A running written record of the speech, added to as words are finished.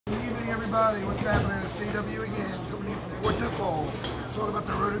everybody, what's happening? It's JW again, coming in from Portrait Bowl. Talking about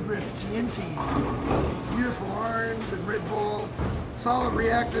the RotoGrip TNT. Beautiful orange and red ball. Solid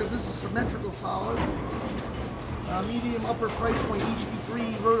reactive. This is Symmetrical Solid. Medium upper price point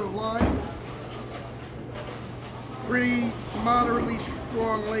HV3 Roto line. Pretty moderately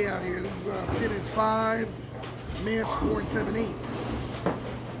strong layout here. This is pin is 5, mass 4 7/8.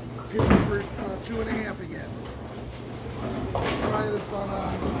 Pin for 2.5 again. Try this on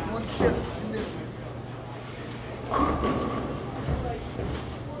one shift condition.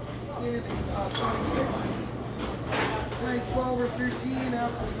 Standing 26, rank 12 or 13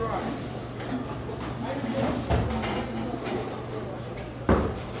 out to the drive.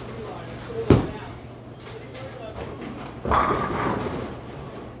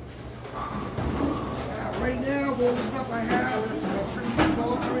 Right now, all the stuff I have, this is a pretty good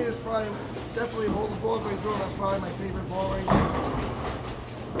ball for me. It's probably definitely of all the balls I draw, that's probably my favorite ball right now.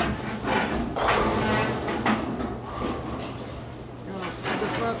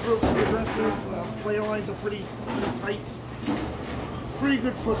 It's not real too aggressive. Flail lines are pretty tight. Pretty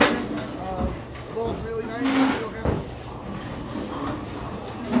good footprint. The ball's really nice.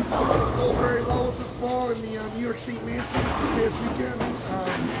 Bowled very well with this ball in the New York State Masters this past weekend.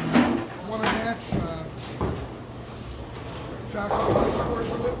 Won a match. Shots on the scores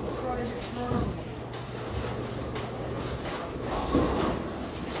with it. Let's try and get another one.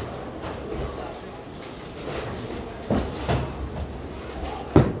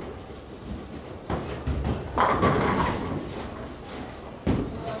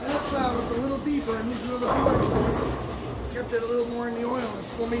 That shot was a little deeper. I moved another board, so kept it a little more in the oil and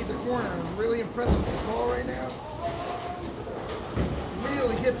still made the corner. I'm really impressed with this ball right now. It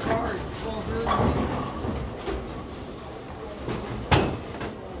really hits hard. This ball's really deep.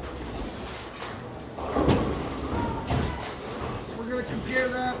 Compare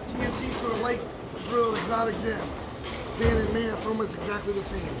that TNT to a light drill exotic gem. Pin and mass almost exactly the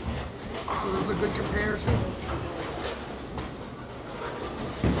same. So this is a good comparison.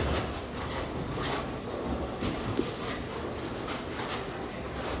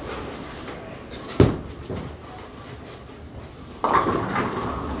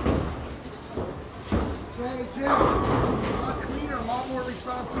 Exotic gem, a lot cleaner, a lot more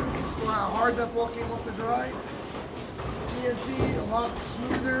responsive. So how hard that ball came off the dry. TNT, a lot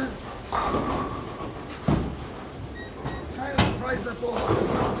smoother. Kind of surprised that ball as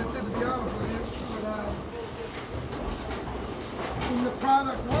much as it did, to be honest with you. But in the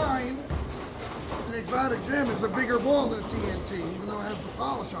product line, an exotic gem is a bigger ball than TNT, even though it has the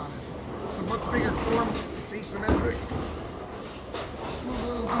polish on it. It's a much bigger form. It's asymmetric. Move a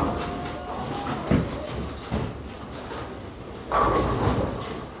little deeper.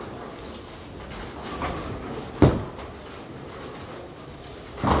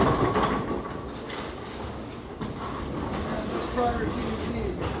 Try our TNT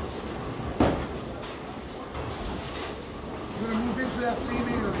again. I'm going to move into that same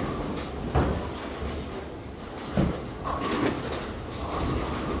area.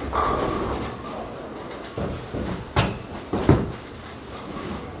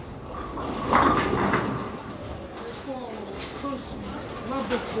 This ball is so sweet. Love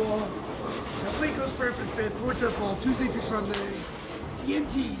this ball. Now, Waco's perfect fit. Portrait Ball, Tuesday through Sunday.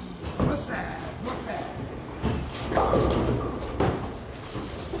 TNT. Must have. Must have.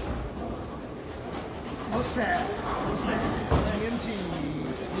 What's that?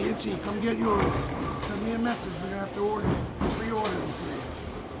 TNT, come get yours. Send me a message. We're gonna have to pre-order them for you.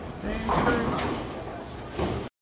 Thank you very much.